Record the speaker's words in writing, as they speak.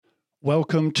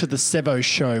Welcome to the Sevo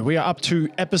Show. We are up to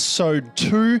episode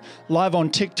 2, live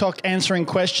on TikTok, answering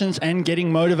questions and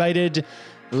getting motivated.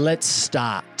 Let's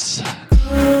start.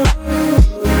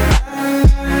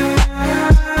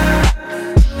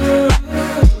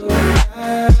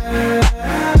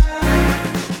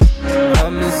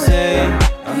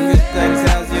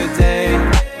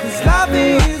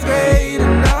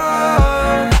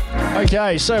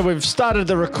 Okay, so we've started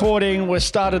the recording, we've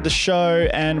started the show,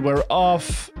 and we're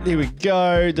off. Here we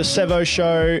go, the Sevo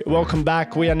Show. Welcome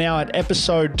back. We are now at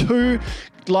episode 2,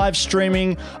 live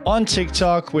streaming on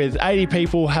TikTok with 80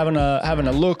 people having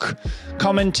a look,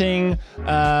 commenting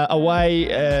away.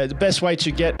 The best way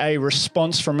to get a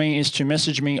response from me is to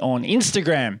message me on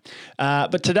Instagram.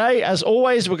 But today, as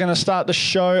always, we're going to start the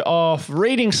show off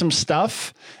reading some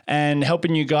stuff and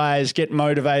helping you guys get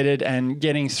motivated and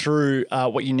getting through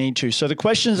what you need to. So the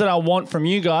questions that I want from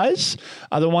you guys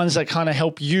are the ones that kind of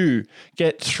help you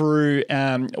get through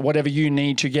whatever you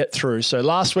need to get through. So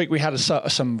last week we had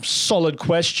some solid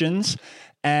questions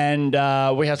and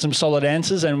we had some solid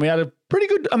answers and we had a pretty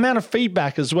good amount of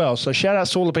feedback as well. So shout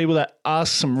outs to all the people that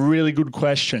asked some really good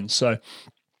questions. So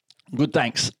good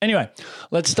thanks. Anyway,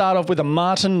 let's start off with a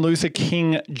Martin Luther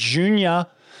King Jr.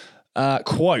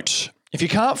 Quote. If you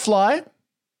can't fly,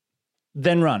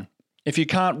 then run. If you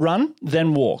can't run,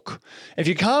 then walk. If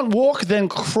you can't walk, then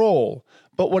crawl.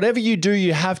 But whatever you do,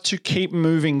 you have to keep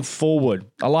moving forward.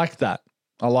 I like that.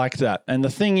 And the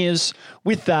thing is,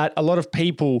 with that, a lot of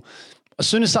people, as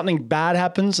soon as something bad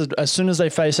happens, as soon as they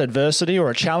face adversity or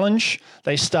a challenge,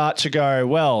 they start to go,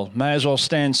 well, may as well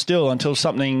stand still until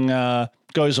something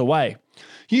goes away.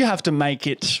 You have to make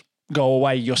it go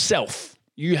away yourself.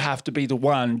 You have to be the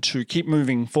one to keep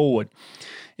moving forward.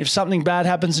 If something bad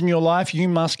happens in your life, you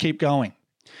must keep going.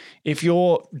 If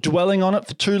you're dwelling on it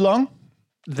for too long,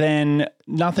 then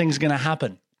nothing's going to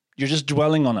happen. You're just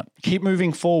dwelling on it. Keep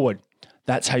moving forward.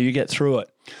 That's how you get through it.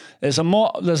 There's a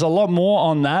lot more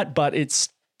on that, but it's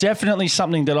definitely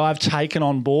something that I've taken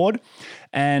on board.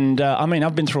 And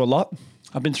I've been through a lot.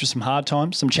 I've been through some hard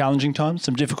times, some challenging times,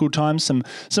 some difficult times, some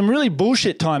really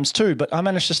bullshit times too, but I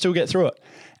managed to still get through it.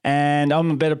 And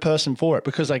I'm a better person for it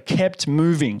because I kept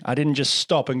moving. I didn't just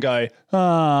stop and go,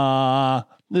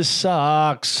 this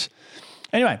sucks.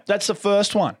 Anyway, that's the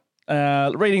first one.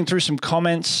 Reading through some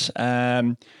comments,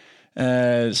 some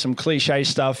cliche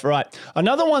stuff. Right.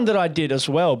 Another one that I did as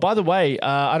well. By the way,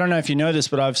 I don't know if you know this,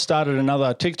 but I've started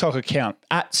another TikTok account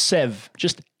at Sev,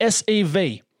 just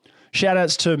S-E-V. Shout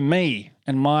outs to me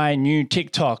and my new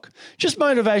TikTok. Just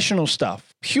motivational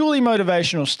stuff, purely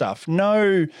motivational stuff.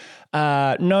 No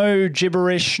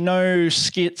gibberish, no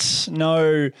skits,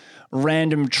 no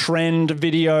random trend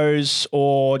videos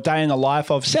or day in the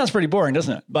life of. Sounds pretty boring,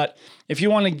 doesn't it? But if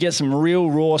you want to get some real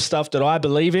raw stuff that I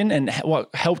believe in and what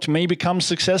helped me become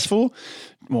successful,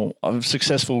 well, I'm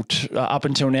successful up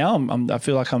until now. I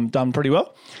feel like I'm done pretty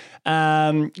well.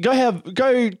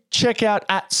 Go check out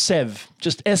at Sev,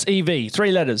 just S-E-V,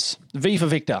 3 letters, V for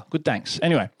Victor. Good thanks.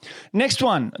 Anyway, next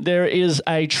one. There is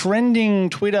a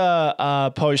trending Twitter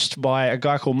post by a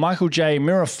guy called Michael J.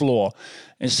 Miraflor.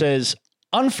 It says,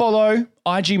 unfollow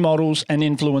IG models and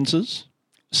influencers.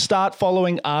 Start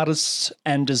following artists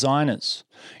and designers.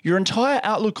 Your entire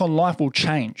outlook on life will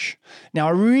change. Now,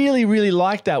 I really, really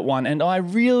like that one, and it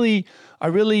really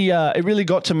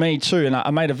got to me too, and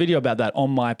I made a video about that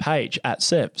on my page at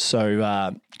Sev,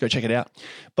 so go check it out.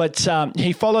 But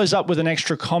he follows up with an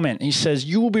extra comment. He says,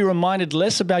 you will be reminded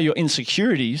less about your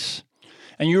insecurities,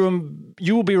 and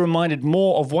you will be reminded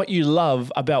more of what you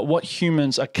love about what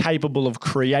humans are capable of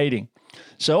creating.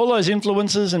 So all those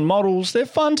influencers and models, they're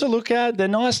fun to look at. They're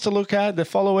nice to look at. They're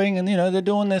following and, they're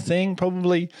doing their thing.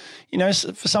 Probably, for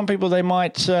some people, they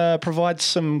might provide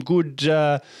some good,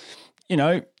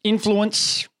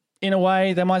 influence in a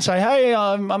way. They might say, hey,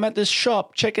 I'm at this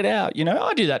shop. Check it out.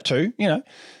 I do that too,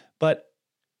 But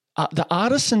the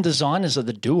artists and designers are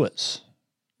the doers.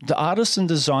 The artists and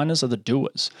designers are the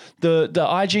doers. The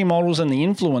IG models and the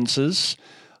influencers,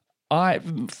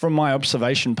 from my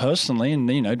observation personally,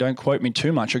 and don't quote me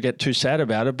too much or get too sad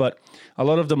about it, but a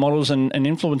lot of the models and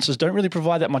influencers don't really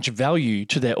provide that much value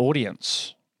to their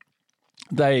audience.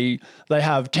 They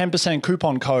have 10%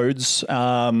 coupon codes,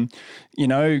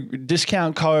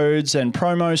 discount codes and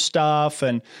promo stuff,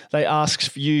 and they ask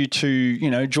for you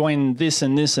to, join this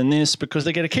and this and this because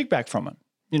they get a kickback from it.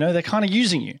 They're kind of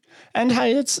using you. And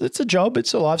hey, it's a job,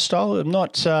 it's a lifestyle. I'm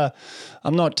not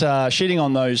shitting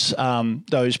on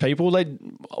those people.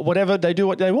 They do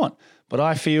what they want. But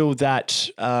I feel that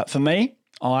for me,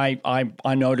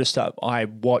 I noticed that I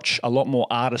watch a lot more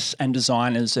artists and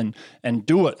designers and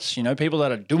doers, people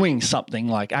that are doing something,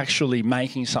 like actually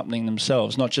making something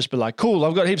themselves, not just be like, cool,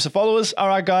 I've got heaps of followers. All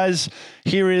right, guys,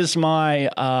 here is my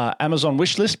Amazon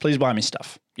wish list. Please buy me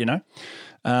stuff,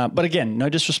 But again, no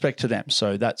disrespect to them.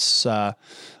 So that's,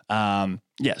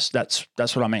 yes, that's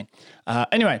what I mean.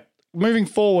 Anyway, moving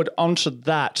forward onto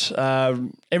that,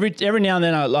 every now and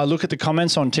then I look at the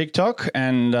comments on TikTok,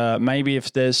 and maybe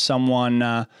if there's someone,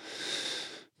 in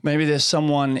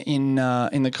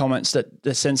the comments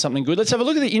that sends something good. Let's have a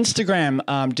look at the Instagram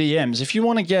DMs. If you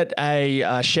want to get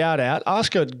a shout out,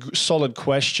 ask a solid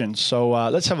question. So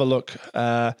let's have a look.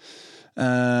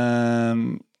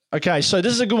 Okay, so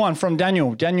this is a good one from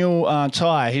Daniel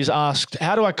Ty. He's asked,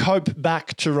 how do I cope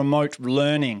back to remote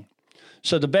learning?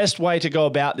 So the best way to go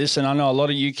about this, and I know a lot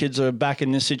of you kids are back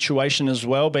in this situation as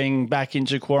well, being back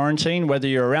into quarantine, whether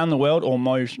you're around the world or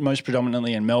most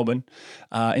predominantly in Melbourne,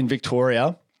 in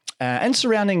Victoria, and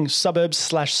surrounding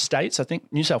suburbs/states. I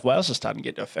think New South Wales is starting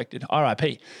to get affected.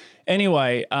 RIP.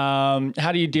 Anyway,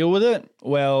 how do you deal with it?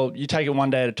 Well, you take it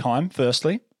one day at a time,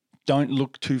 firstly. Don't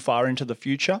look too far into the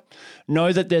future.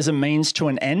 Know that there's a means to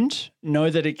an end.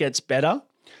 Know that it gets better.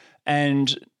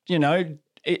 And,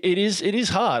 it is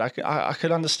hard. I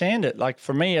could understand it. Like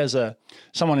for me as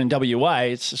someone in WA,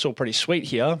 it's all pretty sweet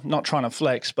here. Not trying to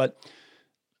flex, but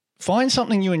find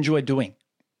something you enjoy doing.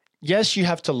 Yes, you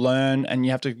have to learn and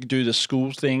you have to do the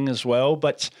school thing as well.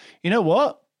 But you know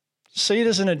what? See it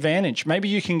as an advantage. Maybe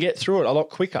you can get through it a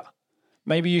lot quicker.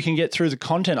 Maybe you can get through the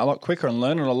content a lot quicker and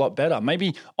learn it a lot better.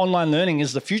 Maybe online learning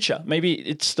is the future. Maybe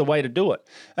it's the way to do it.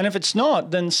 And if it's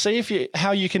not, then see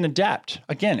how you can adapt.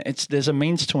 Again, there's a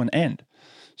means to an end.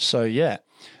 So yeah,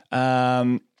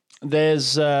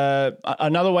 there's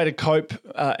another way to cope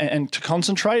and to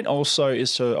concentrate also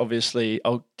is to obviously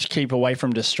to keep away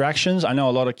from distractions. I know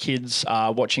a lot of kids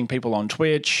are watching people on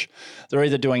Twitch. They're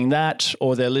either doing that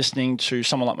or they're listening to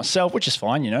someone like myself, which is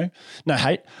fine, no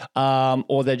hate,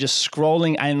 or they're just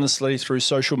scrolling aimlessly through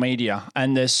social media.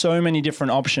 And there's so many different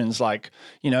options like,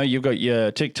 you've got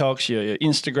your TikToks, your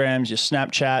Instagrams, your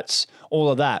Snapchats,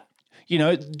 all of that.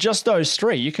 Just those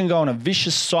three, you can go on a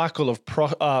vicious cycle of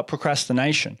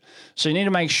procrastination. So you need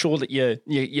to make sure that you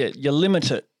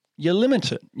limit it. You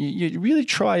limit it. You really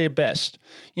try your best.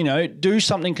 Do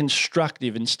something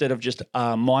constructive instead of just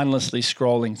mindlessly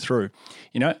scrolling through.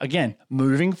 Again,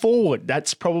 moving forward.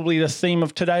 That's probably the theme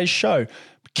of today's show.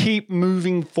 Keep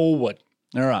moving forward.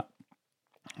 All right.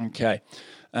 Okay.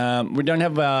 We don't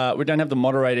have the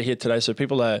moderator here today, so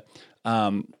people are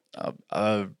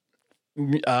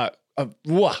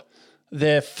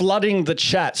they're flooding the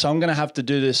chat, so I'm going to have to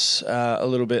do this a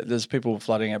little bit. There's people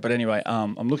flooding it, but anyway,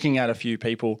 I'm looking at a few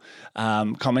people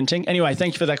commenting. Anyway,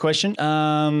 thank you for that question.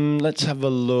 Let's have a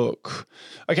look.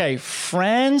 Okay,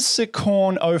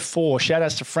 Francicorn04. Shout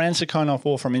outs to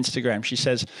Francicorn04 from Instagram. She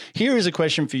says, here is a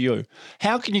question for you.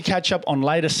 How can you catch up on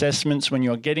late assessments when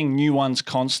you're getting new ones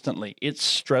constantly? It's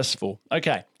stressful.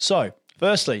 Okay, so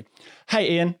firstly,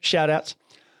 hey Ian, shout outs.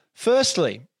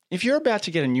 Firstly, if you're about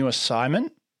to get a new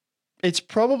assignment, it's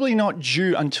probably not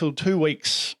due until 2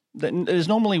 weeks. There's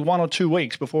normally 1 or 2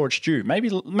 weeks before it's due, maybe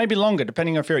longer,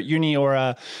 depending if you're at uni or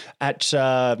at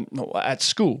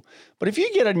school. But if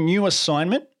you get a new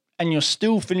assignment and you're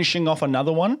still finishing off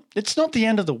another one, it's not the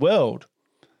end of the world.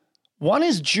 One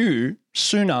is due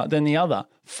sooner than the other.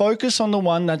 Focus on the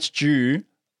one that's due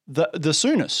the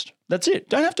soonest. That's it.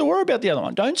 Don't have to worry about the other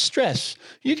one. Don't stress.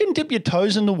 You can dip your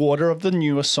toes in the water of the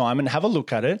new assignment, have a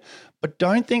look at it, but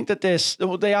don't think that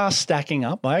they are stacking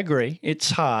up. I agree.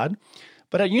 It's hard.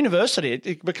 But at university,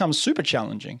 it becomes super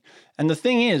challenging. And the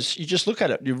thing is, you just look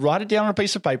at it. You write it down on a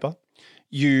piece of paper.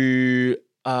 You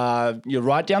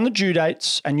write down the due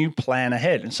dates and you plan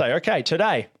ahead and say, okay,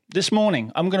 today, this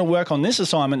morning, I'm going to work on this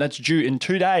assignment that's due in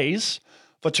 2 days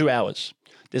for 2 hours.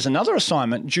 There's another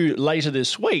assignment due later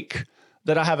this week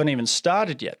that I haven't even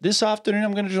started yet. This afternoon,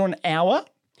 I'm going to do an hour.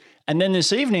 And then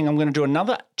this evening, I'm going to do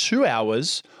another 2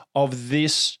 hours of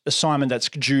this assignment that's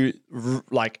due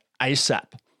like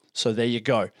ASAP. So there you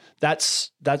go.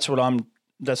 That's what I'm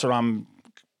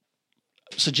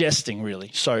suggesting, really.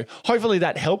 So hopefully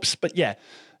that helps. But yeah,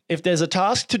 if there's a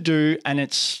task to do and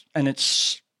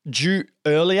it's due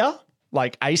earlier,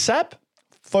 like ASAP,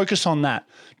 focus on that.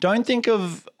 Don't think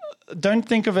of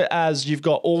it as you've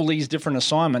got all these different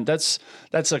assignments.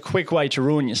 That's a quick way to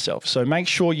ruin yourself. So make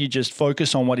sure you just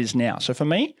focus on what is now. So for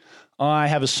me, I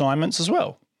have assignments as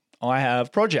well. I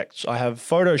have projects, I have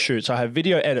photo shoots, I have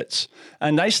video edits,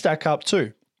 and they stack up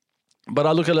too. But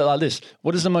I look at it like this.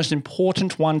 What is the most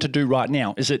important one to do right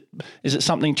now? Is it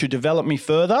something to develop me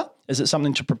further? Is it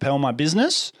something to propel my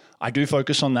business? I do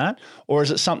focus on that. Or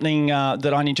is it something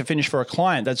that I need to finish for a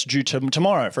client that's due to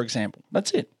tomorrow, for example?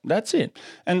 That's it.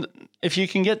 And if you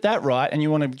can get that right and you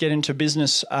want to get into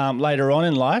business later on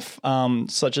in life,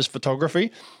 such as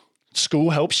photography,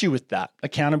 school helps you with that.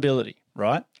 Accountability,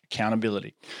 right?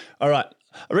 Accountability. All right.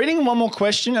 Reading one more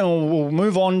question and we'll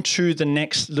move on to the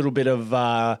next little bit of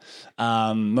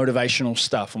motivational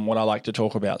stuff and what I like to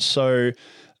talk about. So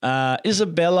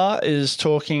Isabella is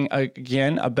talking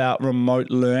again about remote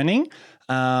learning.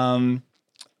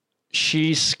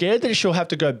 She's scared that she'll have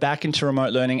to go back into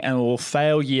remote learning and will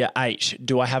fail year 8.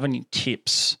 Do I have any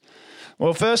tips?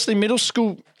 Well, firstly, middle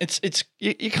school,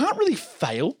 you can't really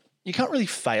fail. You can't really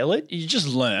fail it. You just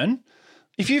learn.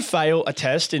 If you fail a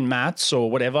test in maths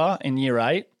or whatever in year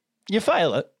 8, you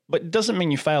fail it, but it doesn't mean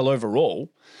you fail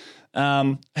overall.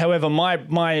 However,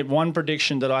 my one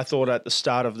prediction that I thought at the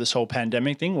start of this whole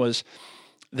pandemic thing was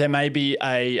there may be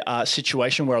a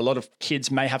situation where a lot of kids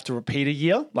may have to repeat a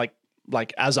year,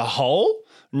 like as a whole,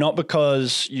 not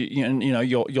because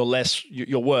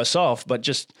you're worse off, but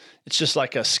it's just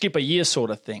like a skip a year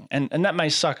sort of thing, and that may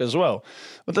suck as well.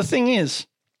 But the thing is,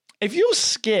 if you're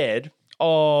scared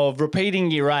of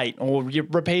repeating year 8 or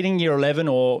repeating year 11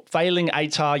 or failing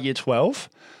ATAR year 12,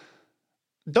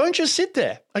 don't just sit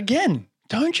there. Again,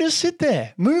 don't just sit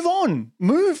there. Move on.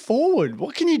 Move forward.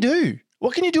 What can you do?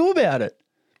 What can you do about it?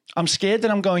 I'm scared that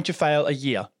I'm going to fail a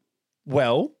year.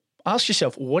 Well, ask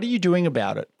yourself, what are you doing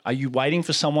about it? Are you waiting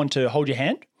for someone to hold your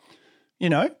hand?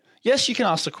 Yes, you can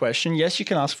ask the question. Yes, you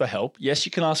can ask for help. Yes,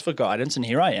 you can ask for guidance, and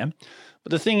here I am. But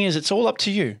the thing is, it's all up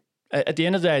to you. At the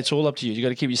end of the day, it's all up to you. You got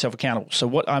to keep yourself accountable. So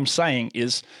what I'm saying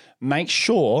is make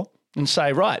sure and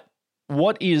say, right,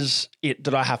 what is it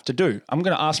that I have to do? I'm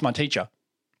going to ask my teacher,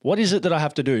 what is it that I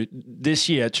have to do this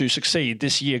year to succeed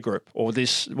this year group or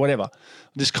this whatever,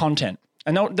 this content?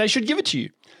 And they should give it to you.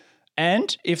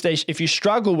 And if you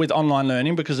struggle with online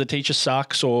learning because the teacher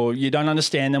sucks or you don't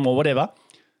understand them or whatever,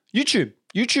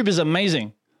 YouTube is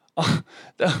amazing.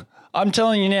 I'm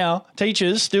telling you now,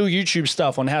 teachers still YouTube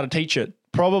stuff on how to teach it.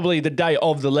 Probably the day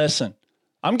of the lesson.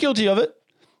 I'm guilty of it.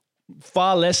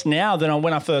 Far less now than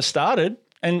when I first started.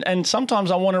 And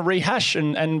sometimes I want to rehash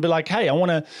and be like, hey, I want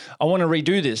to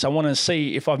redo this. I want to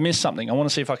see if I've missed something. I want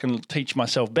to see if I can teach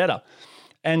myself better.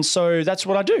 And so that's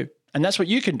what I do. And that's what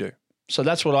you can do. So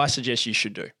that's what I suggest you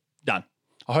should do. Done.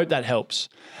 I hope that helps.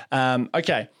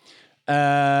 Okay.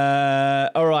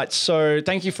 All right. So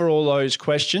thank you for all those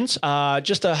questions.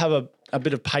 Just to have a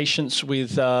bit of patience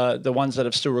with the ones that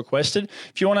have still requested.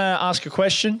 If you want to ask a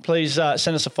question, please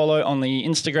send us a follow on the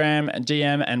Instagram and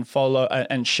DM and follow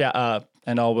and shout,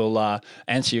 and I will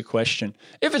answer your question.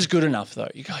 If it's good enough, though,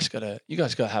 you guys gotta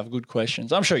have good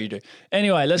questions. I'm sure you do.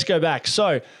 Anyway, let's go back.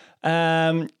 So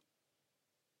there's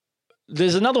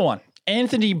another one.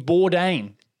 Anthony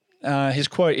Bourdain. His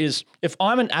quote is, "If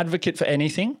I'm an advocate for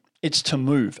anything, it's to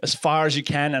move as far as you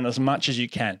can and as much as you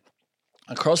can.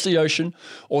 Across the ocean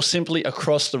or simply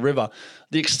across the river.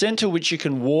 The extent to which you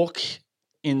can walk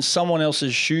in someone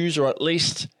else's shoes or at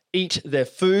least eat their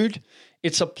food,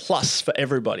 it's a plus for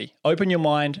everybody. Open your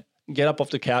mind, get up off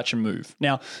the couch and move."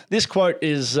 Now, this quote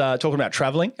is talking about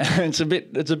traveling. It's a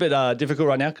bit difficult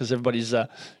right now because everybody's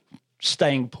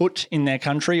staying put in their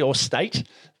country or state.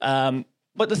 But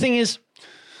the thing is,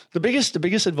 the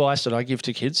biggest advice that I give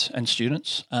to kids and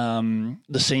students,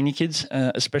 the senior kids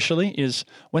especially, is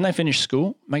when they finish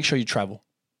school, make sure you travel.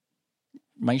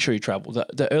 Make sure you travel.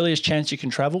 The earliest chance you can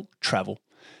travel,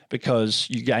 because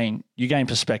you gain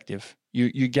perspective.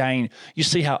 You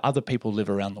see how other people live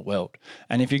around the world.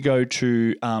 And if you go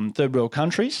to third world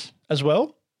countries as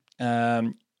well,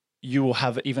 you will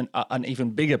have an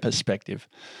even bigger perspective.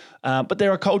 But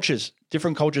there are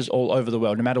different cultures all over the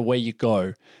world, no matter where you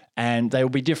go, and they will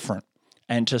be different.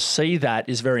 And to see that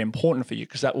is very important for you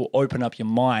because that will open up your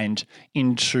mind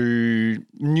into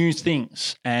new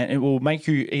things, and it will make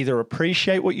you either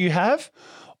appreciate what you have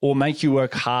or make you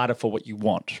work harder for what you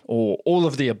want, or all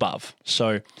of the above.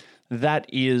 So that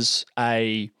is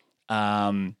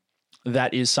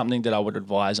something that I would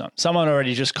advise on. Someone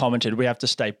already just commented, we have to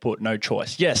stay put, no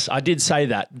choice. Yes, I did say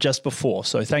that just before,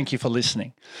 so thank you for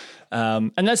listening.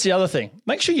 And that's the other thing.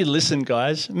 Make sure you listen,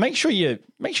 guys. Make sure you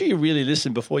really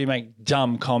listen before you make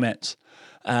dumb comments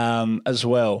as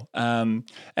well. And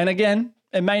again,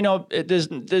 it may not.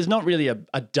 There's not really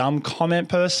a dumb comment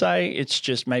per se. It's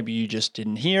just maybe you just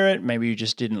didn't hear it. Maybe you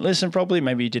just didn't listen properly.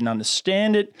 Maybe you didn't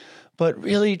understand it. But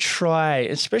really try,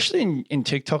 especially in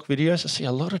TikTok videos, I see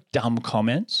a lot of dumb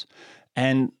comments.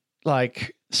 And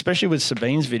like, especially with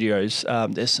Sabine's videos,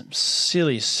 there's some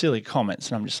silly comments.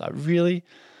 And I'm just like, really?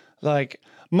 Like,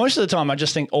 most of the time I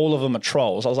just think all of them are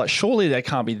trolls. I was like, surely they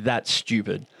can't be that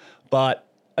stupid. But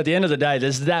at the end of the day,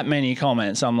 there's that many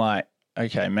comments. I'm like,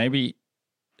 okay, maybe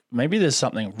there's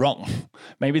something wrong.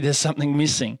 Maybe there's something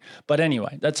missing. But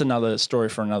anyway, that's another story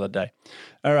for another day.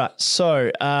 All right.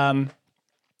 So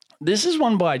this is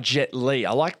one by Jet Li.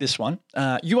 I like this one.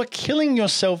 You are killing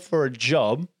yourself for a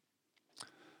job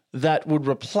that would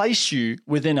replace you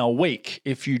within a week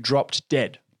if you dropped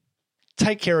dead.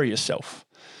 Take care of yourself.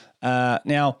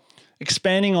 Now,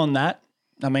 expanding on that,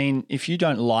 I mean, if you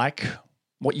don't like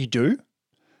what you do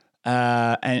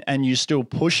and you still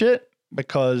push it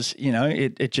because, you know,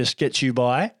 it just gets you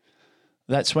by,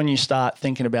 that's when you start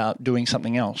thinking about doing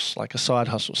something else, like a side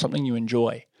hustle, something you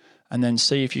enjoy, and then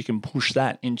see if you can push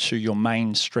that into your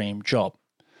mainstream job.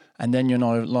 And then you're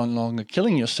no longer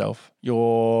killing yourself.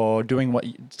 You're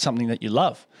doing something that you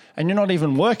love. And you're not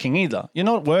even working either. You're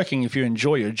not working if you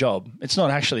enjoy your job. It's not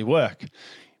actually work.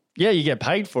 Yeah, you get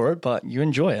paid for it, but you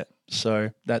enjoy it. So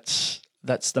that's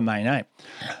the main aim.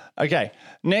 Okay,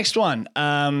 next one.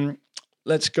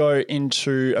 Let's go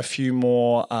into a few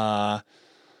more.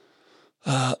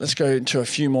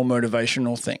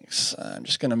 Motivational things. I'm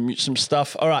just going to mute some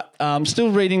stuff. All right, I'm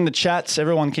still reading the chats.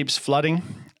 Everyone keeps flooding.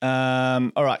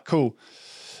 All right, cool.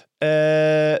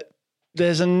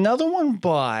 There's another one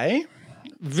by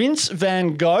Vince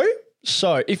Van Gogh.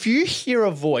 So if you hear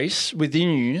a voice within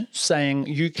you saying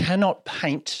you cannot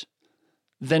paint,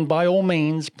 then by all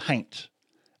means paint,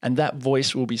 and that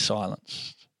voice will be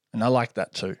silenced. And I like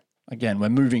that too. Again, we're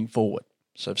moving forward.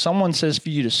 So if someone says for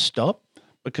you to stop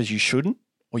because you shouldn't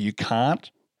or you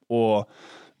can't or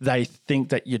they think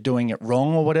that you're doing it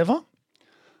wrong or whatever,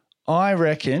 I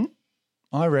reckon,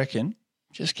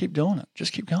 just keep doing it.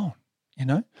 Just keep going, you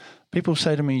know. People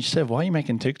say to me, Sev, why are you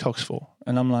making TikToks for?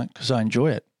 And I'm like, because I enjoy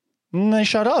it. And they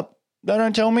shut up. They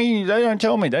don't tell me. They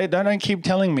don't keep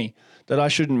telling me that I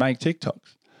shouldn't make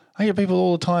TikToks. I hear people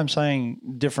all the time saying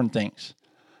different things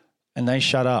and they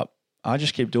shut up. I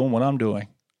just keep doing what I'm doing.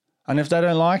 And if they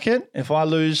don't like it, if I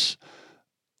lose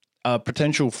a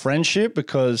potential friendship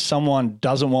because someone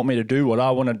doesn't want me to do what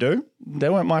I want to do, they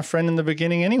weren't my friend in the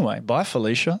beginning anyway. Bye,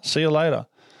 Felicia. See you later.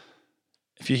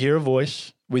 If you hear a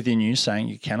voice within you saying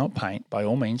you cannot paint, by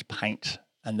all means paint,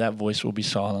 and that voice will be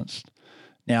silenced.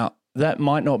 Now, that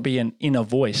might not be an inner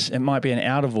voice. It might be an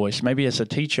outer voice. Maybe it's a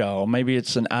teacher or maybe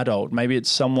it's an adult. Maybe it's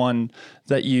someone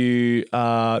that you,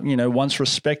 once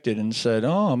respected and said,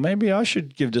 oh, maybe I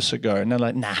should give this a go. And they're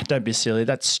like, nah, don't be silly.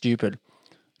 That's stupid.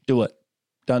 Do it.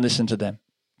 Don't listen to them.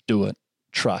 Do it.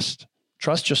 Trust.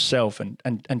 Trust yourself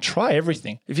and try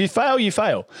everything. If you fail, you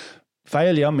fail.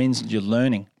 Failure means you're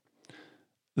learning.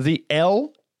 The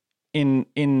L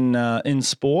in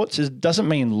sports doesn't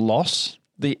mean loss.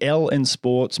 The L in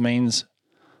sports means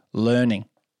learning.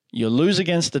 You lose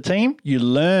against the team, you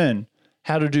learn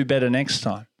how to do better next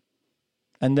time.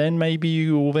 And then maybe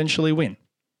you will eventually win.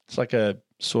 It's like a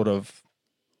sort of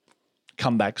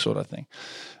comeback sort of thing.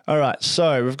 All right,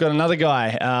 so we've got another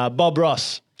guy, Bob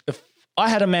Ross. If I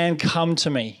had a man come to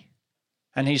me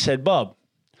and he said, Bob,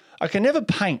 I can never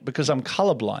paint because I'm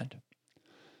colorblind.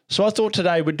 So I thought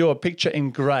today we'd do a picture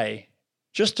in grey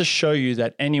just to show you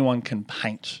that anyone can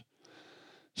paint.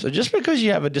 So just because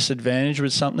you have a disadvantage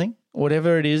with something,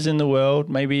 whatever it is in the world,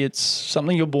 maybe it's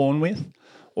something you're born with,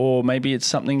 or maybe it's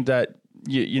something that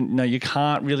you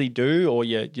can't really do, or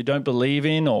you don't believe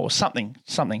in, or something.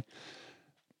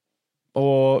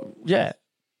 Or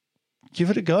give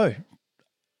it a go.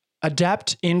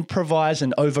 Adapt, improvise,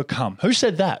 and overcome. Who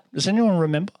said that? Does anyone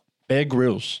remember? Bear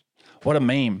Grylls. What a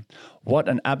meme. What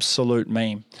an absolute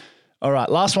meme. All right,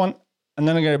 last one. And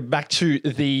then I'm going to go back to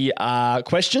the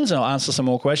questions and I'll answer some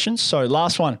more questions. So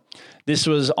last one. This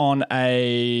was on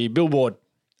a billboard.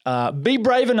 Be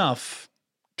brave enough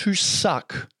to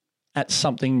suck at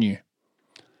something new.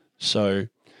 So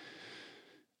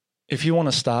if you want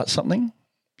to start something,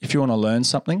 if you want to learn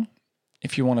something,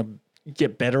 if you want to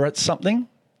get better at something,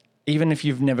 even if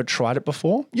you've never tried it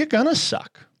before, you're going to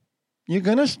suck.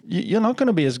 You're not going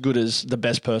to be as good as the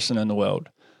best person in the world.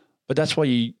 But that's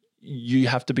why you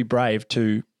have to be brave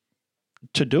to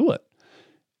do it.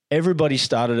 Everybody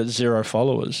started at 0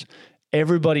 followers.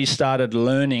 Everybody started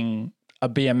learning a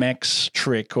BMX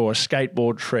trick or a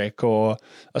skateboard trick or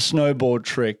a snowboard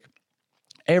trick.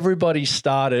 Everybody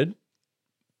started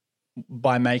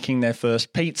by making their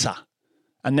first pizza.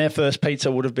 And their first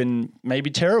pizza would have been maybe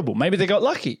terrible. Maybe they got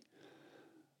lucky.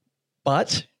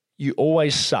 But you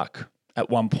always suck at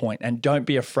one point, and don't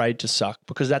be afraid to suck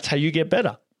because that's how you get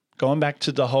better. Going back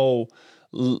to the whole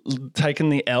taking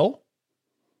the L,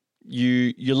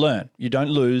 you learn. You don't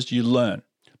lose, you learn.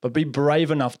 But be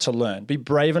brave enough to learn. Be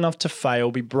brave enough to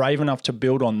fail. Be brave enough to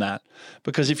build on that.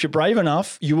 Because if you're brave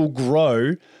enough, you will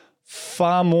grow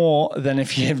far more than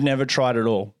if you've never tried at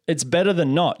all. It's better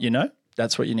than not,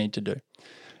 That's what you need to do.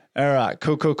 All right,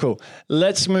 cool.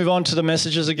 Let's move on to the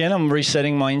messages again. I'm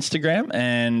resetting my Instagram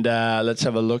and let's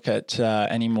have a look at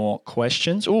any more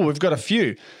questions. Oh, we've got a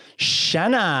few.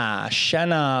 Shanna,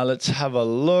 let's have a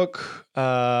look.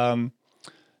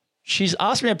 She's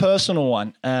asked me a personal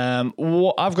one.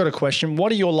 I've got a question.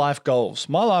 What are your life goals?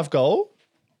 My life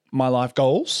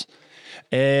goals.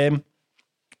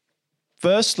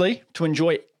 Firstly, to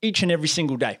enjoy each and every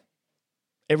single day.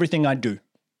 Everything I do,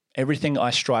 everything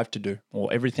I strive to do,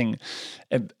 or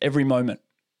every moment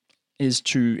is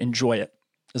to enjoy it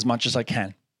as much as I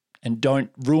can. And don't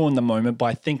ruin the moment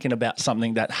by thinking about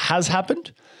something that has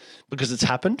happened, because it's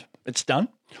happened, it's done,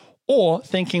 or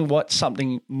thinking what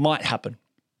something might happen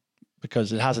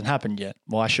because it hasn't happened yet.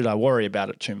 Why should I worry about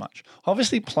it too much?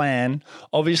 Obviously plan,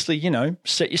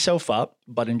 set yourself up,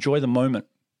 but enjoy the moment.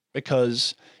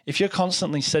 Because if you're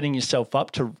constantly setting yourself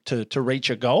up to reach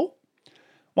a goal,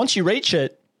 once you reach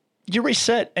it, you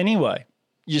reset anyway.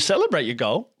 You celebrate your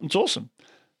goal. It's awesome.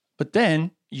 But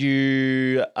then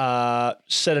you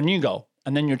set a new goal,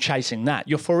 and then you're chasing that.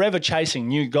 You're forever chasing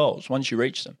new goals once you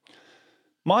reach them.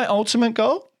 My ultimate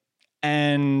goal,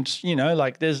 and,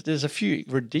 there's a few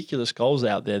ridiculous goals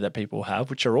out there that people have,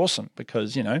 which are awesome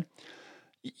because,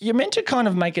 you're meant to kind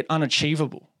of make it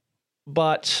unachievable,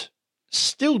 but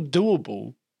still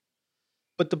doable.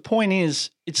 But the point is,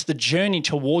 it's the journey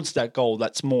towards that goal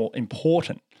that's more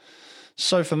important.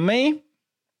 So for me,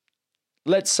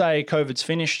 let's say COVID's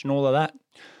finished and all of that,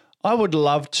 I would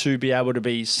love to be able to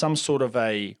be some sort of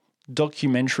a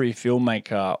documentary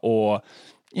filmmaker or,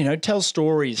 tell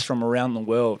stories from around the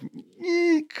world.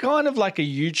 Kind of like a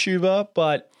YouTuber,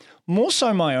 but more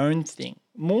so my own thing.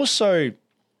 More so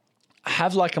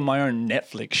have like my own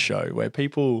Netflix show where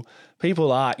people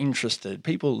are interested.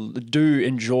 People do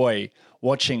enjoy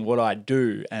watching what I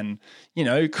do and,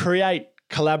 create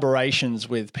collaborations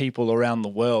with people around the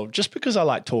world just because I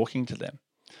like talking to them.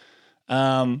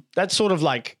 That's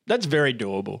very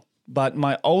doable. But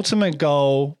my ultimate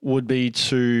goal would be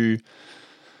to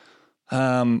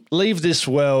leave this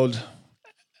world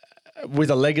with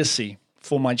a legacy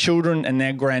for my children and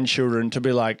their grandchildren to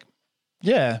be like,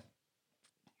 yeah,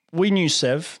 we knew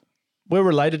Sev. We're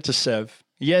related to Sev.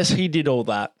 Yes, he did all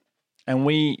that. And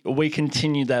we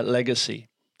continue that legacy.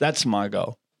 That's my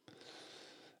goal.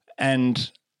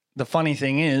 And the funny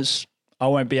thing is, I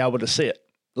won't be able to see it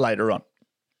later on,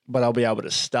 but I'll be able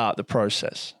to start the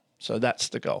process. So that's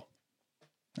the goal.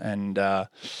 And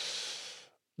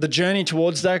the journey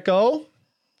towards that goal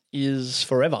is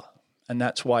forever. And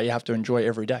that's why you have to enjoy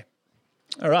every day.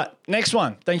 All right, next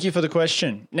one. Thank you for the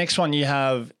question. Next one you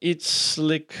have, it's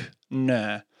slick.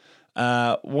 Nah.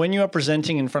 When you are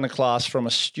presenting in front of class from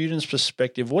a student's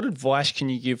perspective, what advice can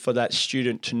you give for that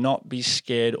student to not be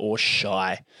scared or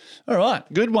shy? All right,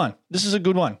 good one. This is a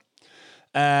good one.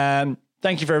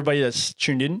 Thank you for everybody that's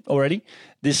tuned in already.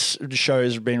 This show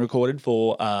has been recorded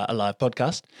for a live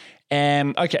podcast.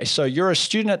 Okay, so you're a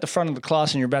student at the front of the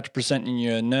class and you're about to present and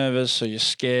you're nervous or you're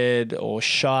scared or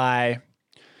shy.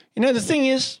 The thing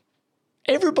is,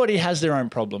 everybody has their own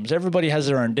problems. Everybody has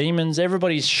their own demons.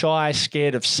 Everybody's shy,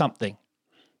 scared of something,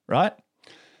 right?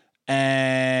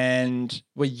 And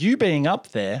with you being up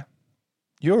there,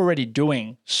 you're already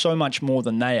doing so much more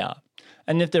than they are.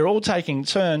 And if they're all taking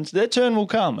turns, their turn will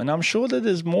come. And I'm sure that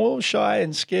there's more shy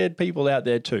and scared people out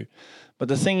there too. But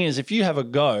the thing is, if you have a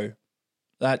go,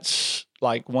 that's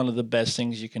like one of the best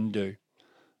things you can do.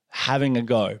 Having a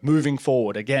go, moving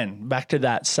forward. Again, back to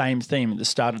that same theme at the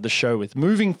start of the show with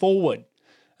moving forward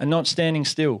and not standing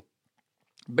still.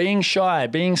 Being shy,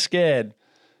 being scared,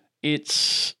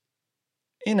 it's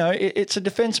a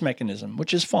defense mechanism,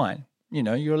 which is fine.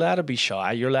 You're allowed to be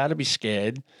shy, you're allowed to be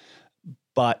scared,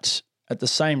 but at the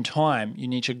same time, you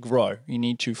need to grow. You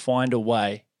need to find a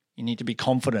way. You need to be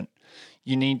confident.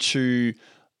 You need to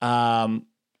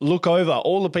look over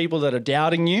all the people that are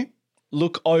doubting you.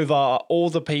 Look over all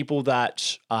the people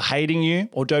that are hating you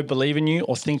or don't believe in you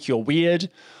or think you're weird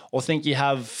or think you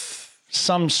have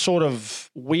some sort of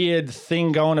weird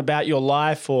thing going about your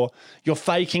life or you're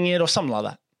faking it or something like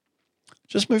that.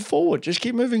 Just move forward. Just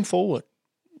keep moving forward.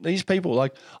 These people,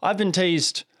 I've been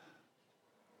teased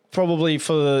probably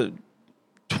for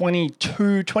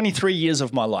 23 years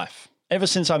of my life, ever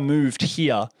since I moved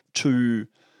here to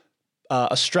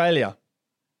Australia.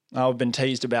 I've been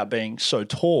teased about being so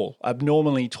tall,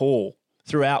 abnormally tall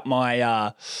throughout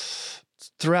my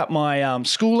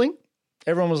schooling.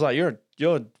 Everyone was like,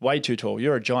 "You're way too tall.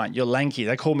 You're a giant. You're lanky."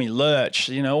 They call me Lurch.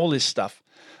 All this stuff.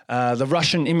 The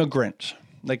Russian immigrant.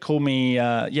 They call me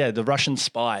the Russian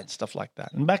spy and stuff like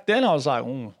that. And back then I was like,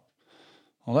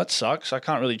 well, that sucks. I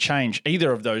can't really change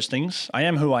either of those things. I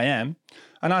am who I am.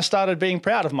 And I started being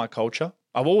proud of my culture.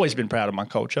 I've always been proud of my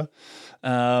culture,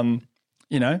 and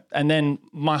then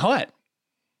my height.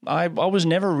 I was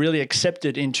never really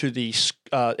accepted into the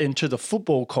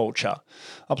football culture.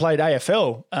 I played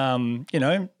AFL,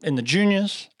 in the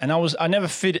juniors, and I never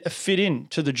fit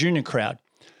into the junior crowd,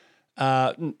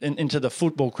 into the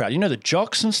football crowd. The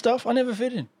jocks and stuff. I never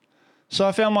fit in. So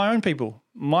I found my own people.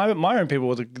 My own people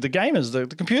were the gamers, the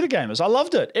computer gamers. I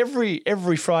loved it.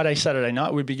 Every Friday, Saturday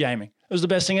night, we'd be gaming. It was the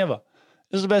best thing ever.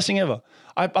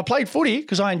 I played footy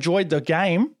because I enjoyed the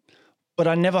game, but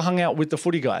I never hung out with the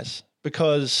footy guys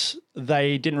because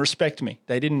they didn't respect me.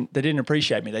 They didn't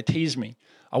appreciate me. They teased me.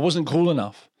 I wasn't cool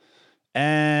enough.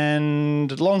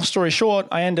 And long story short,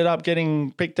 I ended up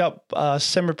getting picked up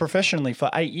semi-professionally for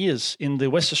 8 years in the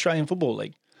West Australian Football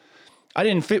League. I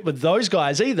didn't fit with those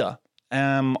guys either.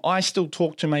 I still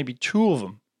talk to maybe two of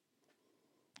them.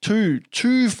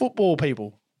 Two football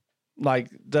people like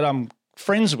that I'm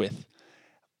friends with.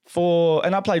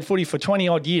 And I played footy for 20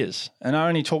 odd years and I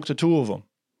only talked to two of them.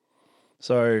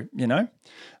 So,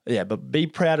 but be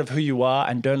proud of who you are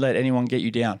and don't let anyone get you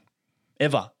down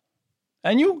ever.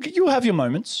 And you'll have your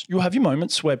moments. You'll have your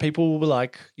moments where people will be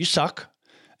like, you suck.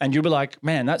 And you'll be like,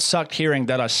 man, that sucked hearing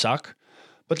that I suck.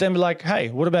 But then be like, hey,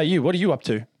 what about you? What are you up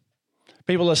to?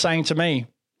 People are saying to me,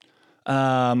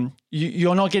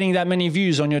 you're not getting that many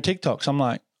views on your TikToks. I'm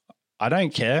like, I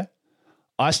don't care.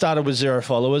 I started with 0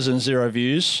 followers and 0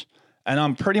 views, and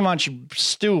I'm pretty much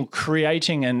still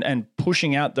creating and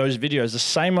pushing out those videos the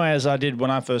same way as I did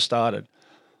when I first started.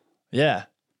 Yeah.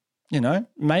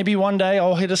 Maybe one day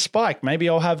I'll hit a spike. Maybe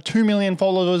I'll have 2 million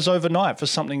followers overnight for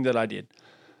something that I did.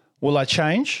 Will I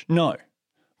change? No.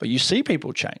 But you see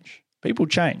people change. People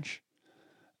change.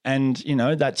 And,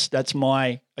 that's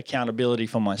my accountability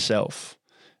for myself.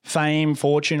 Fame,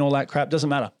 fortune, all that crap doesn't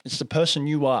matter. It's the person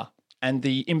you are and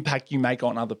the impact you make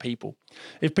on other people.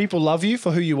 If people love you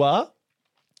for who you are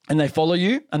and they follow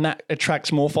you and that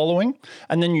attracts more following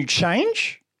and then you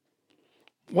change,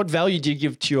 what value do you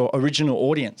give to your original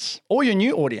audience or your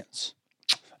new audience?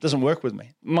 It doesn't work with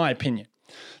me, my opinion.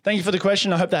 Thank you for the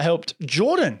question. I hope that helped.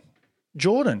 Jordan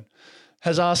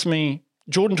has asked me,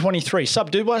 Jordan 23,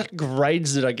 sup dude, what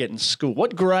grades did I get in school?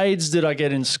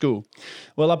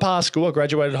 Well, I passed school. I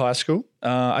graduated high school.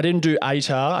 I didn't do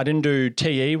ATAR. I didn't do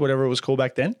TE, whatever it was called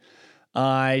back then.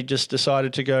 I just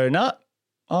decided to go,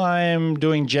 I'm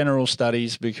doing general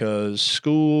studies because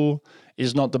school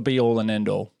is not the be all and end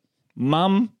all.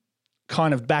 Mum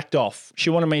kind of backed off. She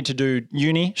wanted me to do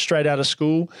uni straight out of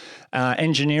school,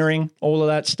 engineering, all of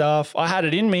that stuff. I had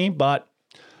it in me, but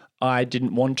I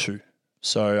didn't want to.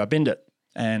 So I binned it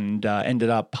and ended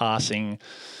up passing,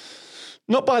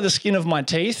 not by the skin of my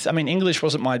teeth. I mean, English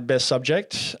wasn't my best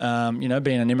subject, being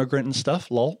an immigrant and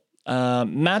stuff, lol.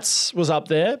 Maths was up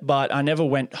there, but I never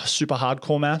went super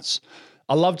hardcore maths.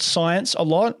 I loved science a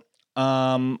lot.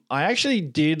 I actually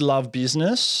did love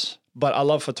business, but I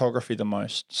love photography the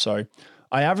most. So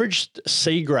I averaged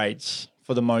C grades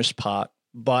for the most part,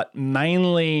 but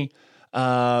mainly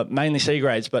C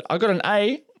grades. But I got an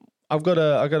A. I got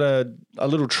a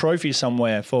little trophy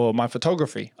somewhere for my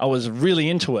photography. I was really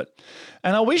into it.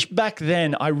 And I wish back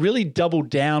then I really doubled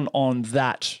down on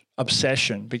that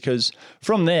obsession, because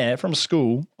from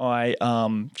school, I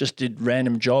just did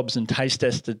random jobs and taste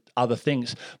tested other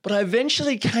things. But I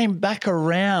eventually came back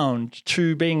around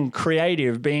to being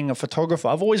creative, being a photographer.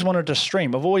 I've always wanted to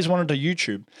stream. I've always wanted to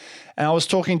YouTube. And I was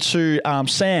talking to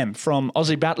Sam from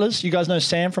Aussie Battlers. You guys know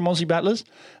Sam from Aussie Battlers?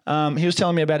 He was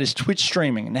telling me about his Twitch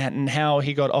streaming and how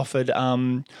he got offered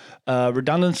a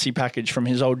redundancy package from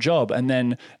his old job. And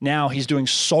then now he's doing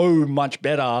so much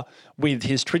better with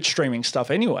his Twitch streaming stuff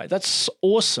anyway. That's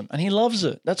awesome. And he loves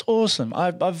it. That's awesome.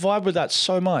 I vibe with that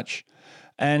so much.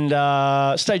 And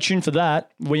stay tuned for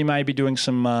that. We may be doing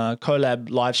some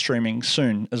collab live streaming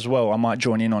soon as well. I might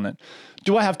join in on it.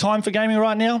 Do I have time for gaming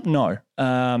right now? No.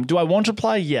 Do I want to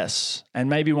play? Yes. And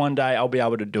maybe one day I'll be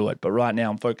able to do it. But right now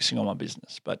I'm focusing on my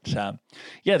business. But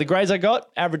the grades I got,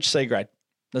 average C grade.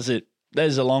 That's it.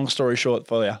 There's a long story short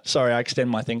for you. Sorry, I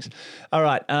extend my things. All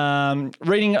right.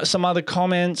 Reading some other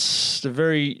comments. They're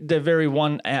very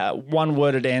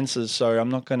one-worded answers, so I'm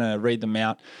not going to read them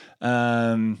out.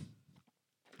 All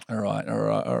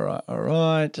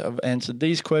right. I've answered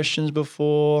these questions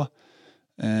before.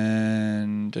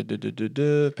 And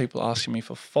people asking me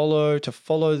to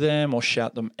follow them or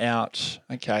shout them out.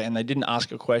 Okay, and they didn't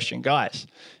ask a question. Guys,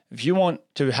 if you want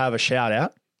to have a shout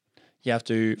out, you have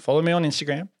to follow me on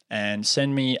Instagram and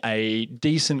send me a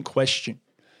decent question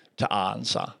to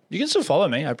answer. You can still follow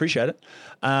me. I appreciate it.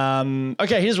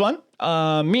 Okay, here's one.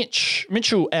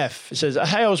 Mitchell F says,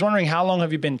 hey, I was wondering how long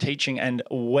have you been teaching and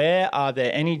were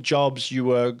there any jobs you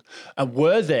were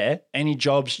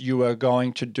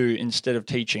going to do instead of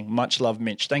teaching? Much love,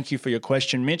 Mitch. Thank you for your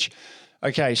question, Mitch.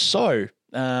 Okay, so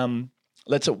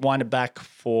let's wind it back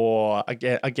for,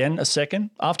 again, a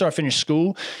second. After I finished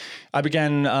school, I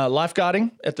began lifeguarding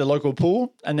at the local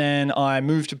pool, and then I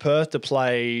moved to Perth to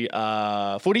play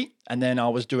footy, and then I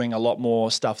was doing a lot more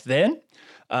stuff then.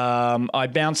 I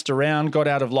bounced around, got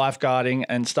out of lifeguarding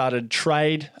and started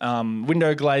trade,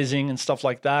 window glazing and stuff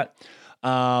like that.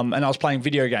 And I was playing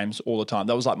video games all the time.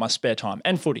 That was like my spare time,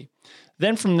 and footy.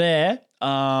 Then from there,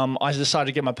 I decided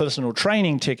to get my personal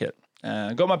training ticket.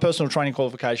 Got my personal training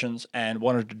qualifications and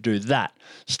wanted to do that.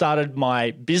 Started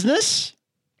my business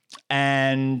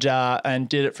and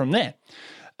did it from there.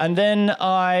 And then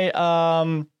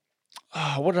I,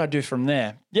 what did I do from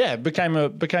there? Yeah, became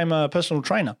a personal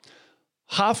trainer.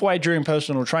 Halfway during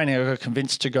personal training, I got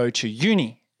convinced to go to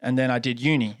uni, and then I did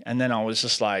uni, and then I was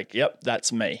just like, yep,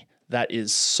 that's me. That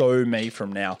is so me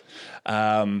from now.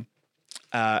 And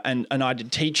I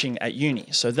did teaching at uni,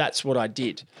 so that's what I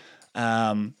did.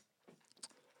 I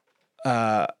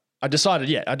decided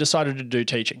to do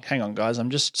teaching. Hang on, guys.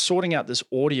 I'm just sorting out this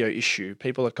audio issue.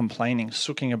 People are complaining,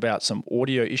 sooking about some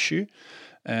audio issue.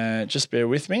 Just bear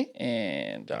with me,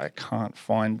 and I can't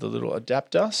find the little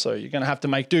adapter, so you're going to have to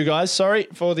make do, guys. Sorry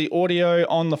for the audio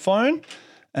on the phone.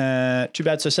 Too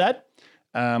bad, so sad.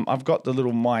 I've got the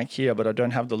little mic here, but I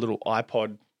don't have the little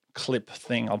iPod clip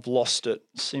thing. I've lost it.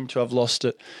 Seem to have lost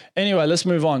it. Anyway, let's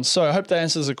move on. So I hope that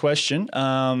answers the question.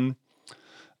 Yeah,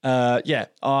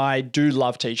 I do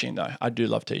love teaching, though. I do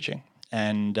love teaching,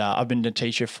 and I've been a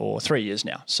teacher for 3 years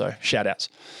now, so shout outs.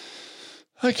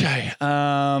 Okay.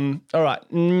 All right.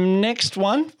 Next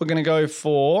one, we're going to go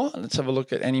for, let's have a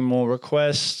look at any more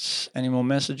requests, any more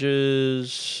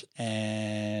messages.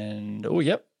 And, oh,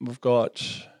 yep, we've got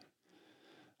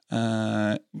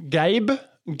Gabe.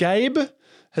 Gabe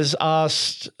has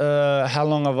asked, how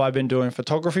long have I been doing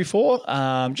photography for?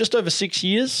 Just over 6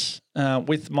 years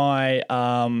with my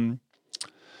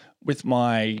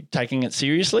taking it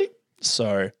seriously.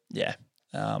 So, yeah.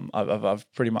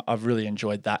 I've really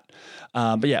enjoyed that.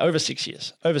 But yeah, over 6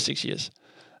 years.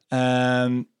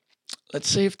 Let's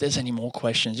see if there's any more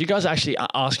questions. You guys actually are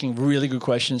asking really good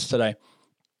questions today.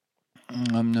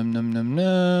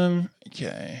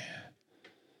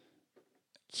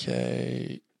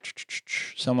 Okay.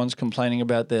 Someone's complaining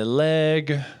about their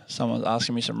leg. Someone's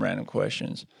asking me some random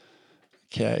questions.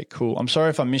 Okay, cool. I'm sorry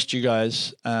if I missed you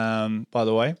guys, by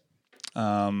the way.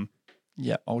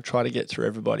 Yeah, I'll try to get through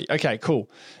everybody. Okay, cool.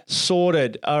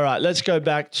 Sorted. All right, let's go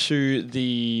back to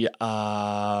the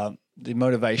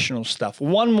motivational stuff.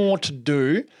 One more to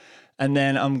do, and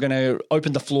then I'm going to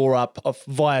open the floor up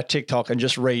via TikTok and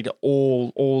just read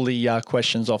all the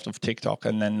questions off of TikTok,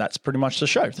 and then that's pretty much the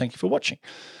show. Thank you for watching.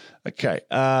 Okay.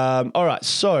 All right,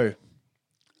 so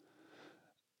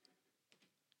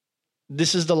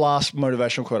this is the last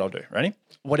motivational quote I'll do. Ready?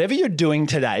 Whatever you're doing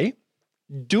today,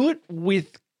 do it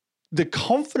with the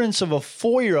confidence of a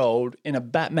 4-year-old in a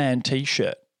Batman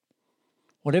t-shirt.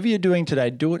 Whatever you're doing today,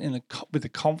 do it with the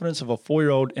confidence of a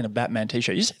 4-year-old in a Batman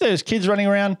t-shirt. You see those kids running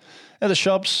around at the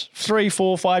shops, 3,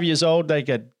 4, 5 years old. They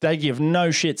give no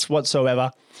shits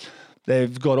whatsoever.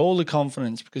 They've got all the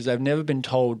confidence because they've never been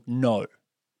told no,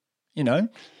 you know.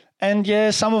 And yeah,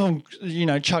 some of them, you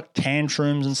know, chuck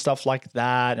tantrums and stuff like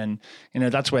that. And, you know,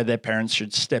 that's where their parents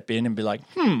should step in and be like,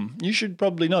 you should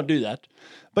probably not do that.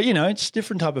 But, you know, it's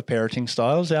different type of parenting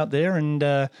styles out there,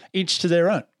 and each to their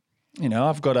own. You know,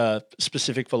 I've got a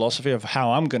specific philosophy of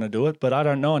how I'm going to do it, but I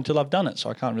don't know until I've done it.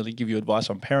 So I can't really give you advice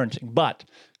on parenting. But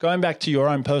going back to your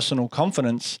own personal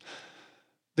confidence,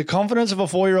 the confidence of a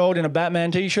 4-year-old in a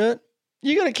Batman t-shirt,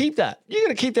 you got to keep that. You got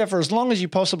to keep that for as long as you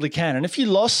possibly can. And if you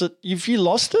lost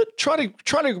it, try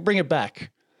to bring it back.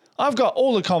 I've got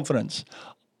all the confidence.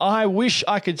 I wish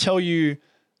I could tell you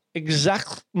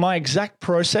my exact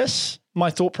process,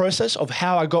 my thought process of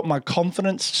how I got my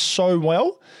confidence so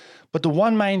well. But the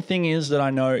one main thing is that I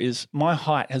know is my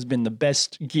height has been the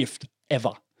best gift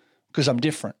ever because I'm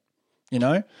different. You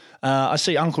know, I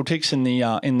see Uncle Tix in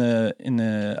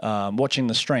the watching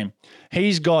the stream.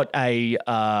 He's got a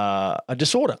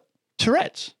disorder,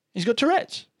 Tourette's. He's got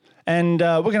Tourette's, and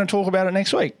we're going to talk about it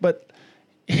next week. But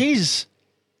he's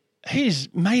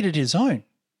made it his own.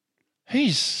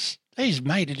 He's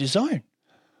made it his own.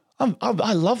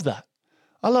 I love that.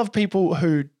 I love people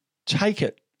who take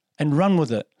it and run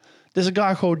with it. There's a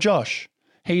guy called Josh.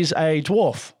 He's a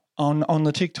dwarf on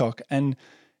the TikTok, and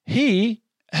he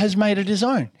has made it his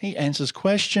own. He answers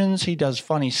questions. He does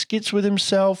funny skits with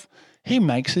himself. He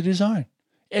makes it his own.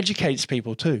 Educates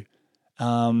people too.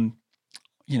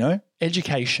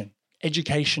 Education.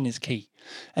 Education is key.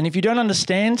 And if you don't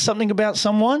understand something about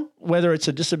someone, whether it's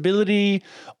a disability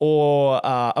or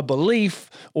a belief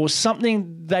or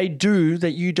something they do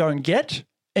that you don't get,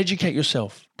 educate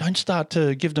yourself. Don't start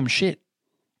to give them shit.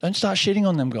 Don't start shitting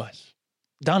on them, guys.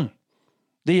 Done.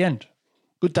 The end.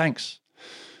 Good thanks.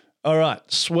 All right,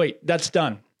 sweet. That's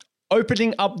done.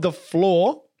 Opening up the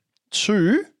floor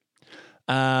to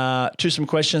some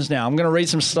questions now. I'm going to read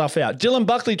some stuff out. Dylan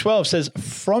Buckley 12 says,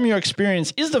 from your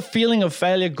experience, is the feeling of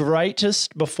failure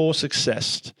greatest before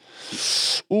success?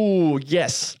 Ooh,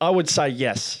 yes. I would say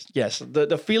yes. Yes.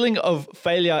 The feeling of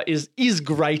failure is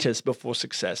greatest before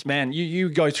success. Man, you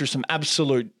go through some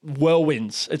absolute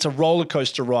whirlwinds. It's a roller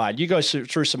coaster ride. You go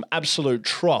through some absolute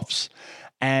troughs.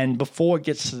 And before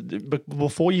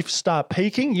you start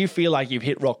peaking, you feel like you've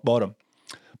hit rock bottom.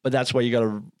 But that's where you got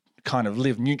to kind of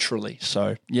live neutrally.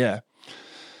 So, yeah.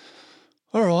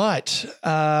 All right.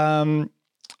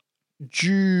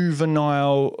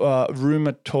 Juvenile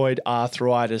rheumatoid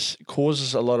arthritis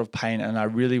causes a lot of pain, and I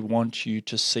really want you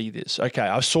to see this. Okay,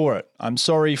 I saw it. I'm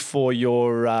sorry for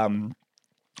your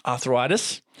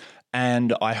arthritis,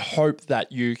 and I hope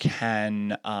that you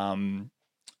can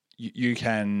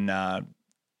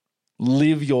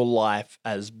live your life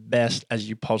as best as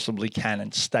you possibly can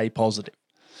and stay positive.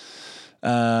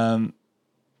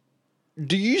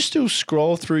 Do you still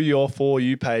scroll through your For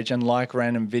You page and like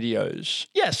random videos?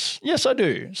 Yes, I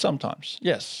do sometimes.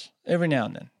 Yes, every now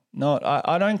and then.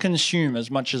 I don't consume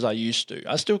as much as I used to.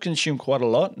 I still consume quite a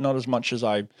lot, not as much as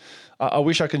I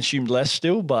wish I consumed less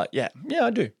still, but yeah,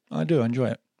 I do. I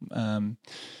enjoy it.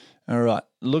 All right,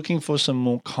 looking for some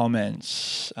more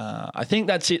comments. I think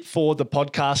that's it for the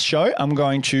podcast show. I'm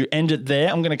going to end it there.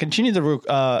 I'm going to continue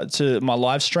to my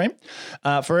live stream.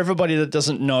 For everybody that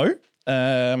doesn't know,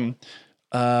 I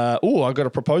got a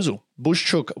proposal.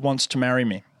 Bushchook wants to marry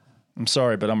me. I'm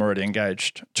sorry, but I'm already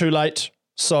engaged. Too late,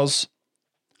 soz.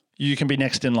 You can be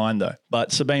next in line though.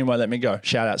 But Sabine won't let me go.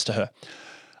 Shout outs to her.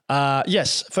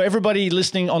 Yes, for everybody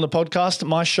listening on the podcast,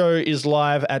 my show is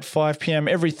live at 5 p.m.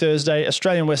 every Thursday,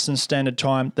 Australian Western Standard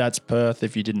Time. That's Perth,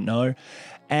 if you didn't know.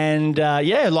 And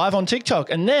live on TikTok.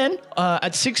 And then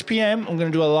at 6 p.m., I'm going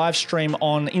to do a live stream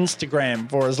on Instagram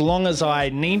for as long as I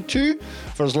need to,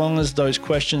 for as long as those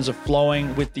questions are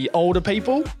flowing with the older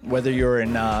people, whether you're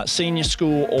in senior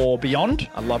school or beyond.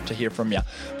 I'd love to hear from you.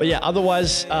 But yeah,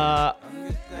 otherwise,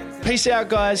 peace out,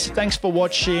 guys. Thanks for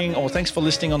watching, or thanks for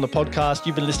listening on the podcast.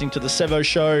 You've been listening to The Sevo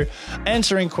Show,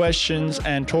 answering questions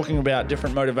and talking about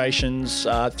different motivations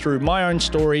through my own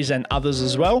stories and others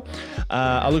as well.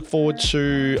 I look forward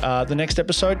to the next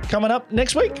episode coming up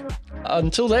next week.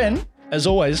 Until then, as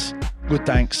always, good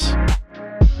thanks.